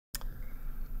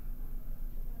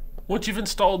Once you've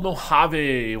installed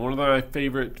Mojave, one of my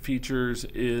favorite features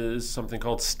is something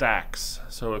called stacks.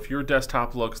 So if your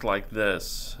desktop looks like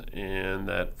this and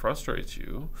that frustrates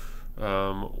you,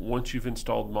 once you've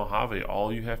installed Mojave,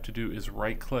 all you have to do is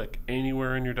right click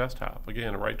anywhere in your desktop.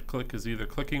 Again, a right click is either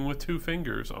clicking with two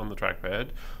fingers on the trackpad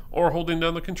or holding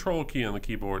down the control key on the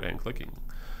keyboard and clicking.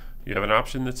 You have an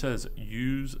option that says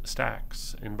use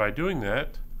stacks, and by doing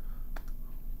that,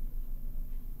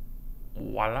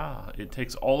 voila, it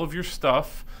takes all of your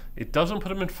stuff. It doesn't put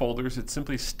them in folders, it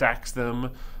simply stacks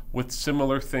them with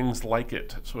similar things like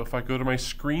it. So if I go to my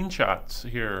screenshots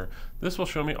here, this will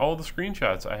show me all the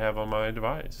screenshots I have on my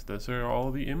device. These are all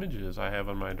of the images I have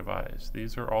on my device.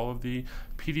 These are all of the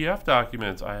PDF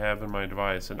documents I have in my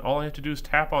device. And all I have to do is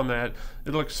tap on that.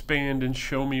 It'll expand and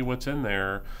show me what's in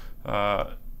there.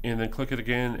 And then click it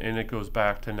again, and it goes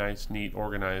back to nice, neat,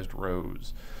 organized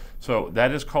rows. So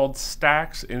that is called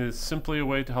stacks, and it's simply a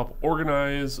way to help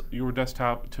organize your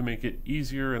desktop to make it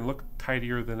easier and look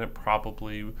tidier than it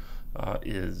probably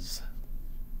is.